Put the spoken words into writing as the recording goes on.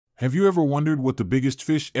Have you ever wondered what the biggest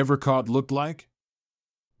fish ever caught looked like?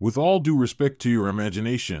 With all due respect to your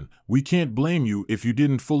imagination, we can't blame you if you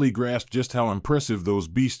didn't fully grasp just how impressive those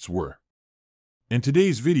beasts were. In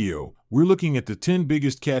today's video, we're looking at the 10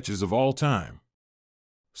 biggest catches of all time.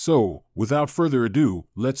 So, without further ado,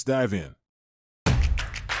 let's dive in.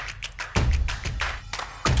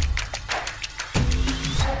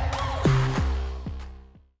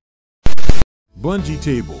 Bungee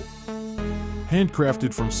table.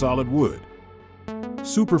 Handcrafted from solid wood.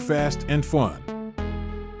 Super fast and fun.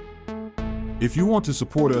 If you want to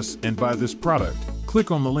support us and buy this product,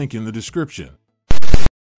 click on the link in the description.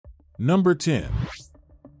 Number 10.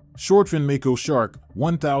 Shortfin Mako Shark,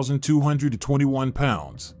 1,221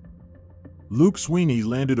 pounds. Luke Sweeney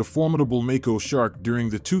landed a formidable Mako shark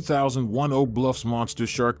during the 2001 Bluffs Monster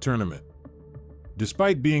Shark Tournament.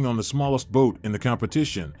 Despite being on the smallest boat in the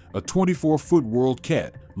competition, a 24-foot world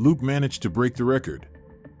cat, Luke managed to break the record.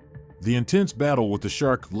 The intense battle with the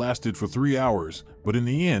shark lasted for 3 hours, but in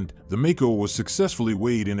the end, the Mako was successfully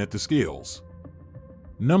weighed in at the scales.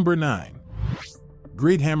 Number 9.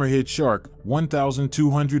 Great Hammerhead Shark,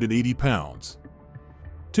 1,280 pounds.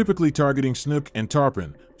 Typically targeting snook and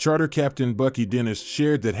tarpon, Charter Captain Bucky Dennis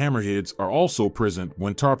shared that hammerheads are also present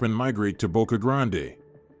when tarpon migrate to Boca Grande.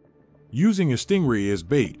 Using a stingray as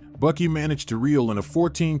bait, Bucky managed to reel in a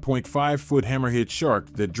 14.5-foot hammerhead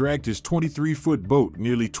shark that dragged his 23-foot boat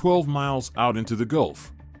nearly 12 miles out into the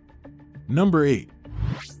Gulf. Number 8.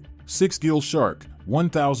 Six-gilled shark,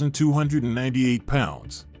 1,298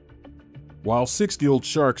 pounds. While six-gilled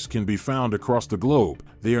sharks can be found across the globe,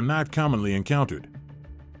 they are not commonly encountered.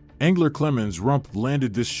 Angler Clemens Rump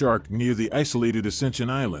landed this shark near the isolated Ascension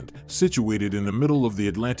Island, situated in the middle of the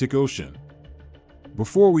Atlantic Ocean.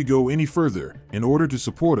 Before we go any further, in order to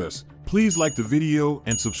support us, please like the video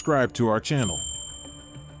and subscribe to our channel.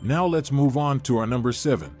 Now let's move on to our number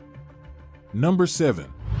 7. Number 7.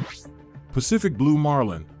 Pacific Blue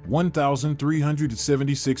Marlin,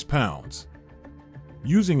 1,376 pounds.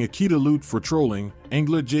 Using a Kita lute for trolling,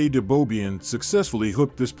 angler Jay DeBobian successfully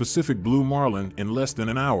hooked this Pacific Blue Marlin in less than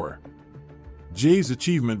an hour. Jay's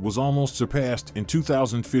achievement was almost surpassed in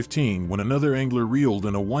 2015 when another angler reeled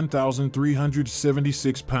in a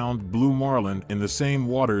 1,376-pound blue marlin in the same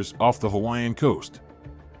waters off the Hawaiian coast.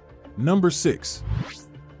 Number 6.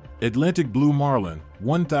 Atlantic Blue Marlin,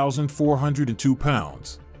 1,402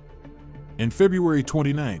 pounds. In February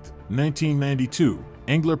 29, 1992,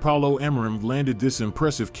 angler Paulo Amorim landed this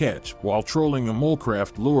impressive catch while trolling a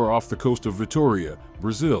molecraft lure off the coast of Vitória,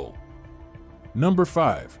 Brazil. Number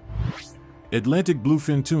 5. Atlantic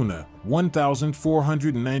Bluefin Tuna,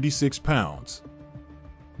 1,496 pounds.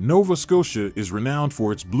 Nova Scotia is renowned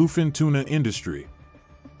for its bluefin tuna industry.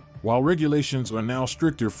 While regulations are now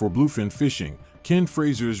stricter for bluefin fishing, Ken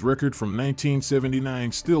Fraser's record from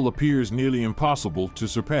 1979 still appears nearly impossible to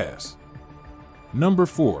surpass. Number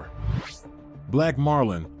 4. Black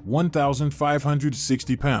Marlin,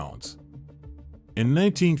 1,560 pounds. In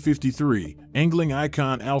 1953, angling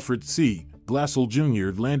icon Alfred C. Glassell Jr.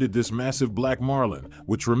 landed this massive black marlin,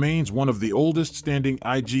 which remains one of the oldest standing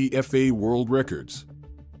IGFA world records.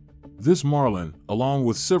 This marlin, along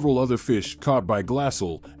with several other fish caught by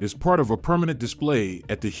Glassell, is part of a permanent display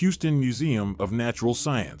at the Houston Museum of Natural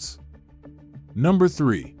Science. Number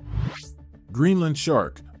 3. Greenland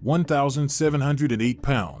Shark, 1,708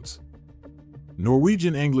 pounds.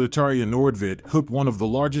 Norwegian angler Tarjei Nordved hooked one of the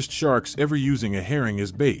largest sharks ever using a herring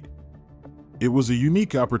as bait. It was a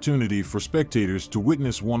unique opportunity for spectators to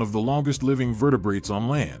witness one of the longest living vertebrates on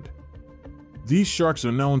land. These sharks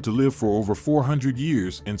are known to live for over 400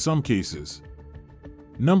 years in some cases.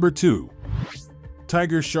 Number 2.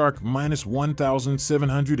 Tiger Shark,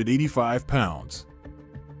 1,785 pounds.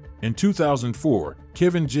 In 2004,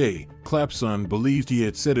 Kevin J. Clapson believed he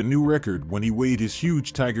had set a new record when he weighed his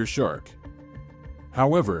huge tiger shark.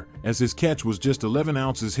 However, as his catch was just 11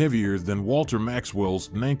 ounces heavier than Walter Maxwell's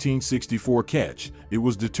 1964 catch, it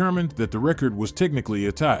was determined that the record was technically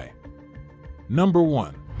a tie. Number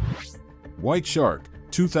 1. White Shark,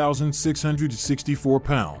 2,664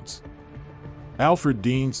 pounds. Alfred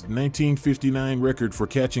Dean's 1959 record for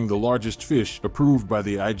catching the largest fish approved by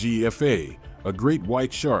the IGFA, a great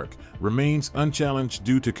white shark, remains unchallenged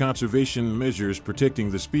due to conservation measures protecting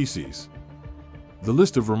the species. The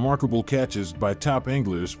list of remarkable catches by top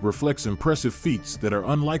anglers reflects impressive feats that are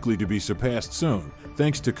unlikely to be surpassed soon,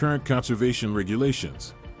 thanks to current conservation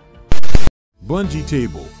regulations. Bungee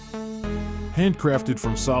table. Handcrafted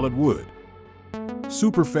from solid wood.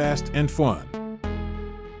 Super fast and fun.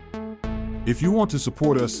 If you want to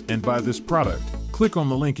support us and buy this product, click on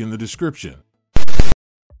the link in the description.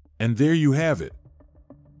 And there you have it.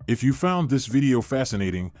 If you found this video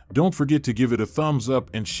fascinating, don't forget to give it a thumbs up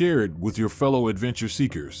and share it with your fellow adventure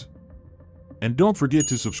seekers. And don't forget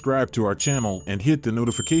to subscribe to our channel and hit the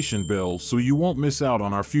notification bell so you won't miss out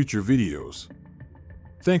on our future videos.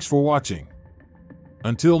 Thanks for watching.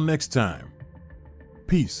 Until next time.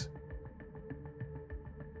 Peace.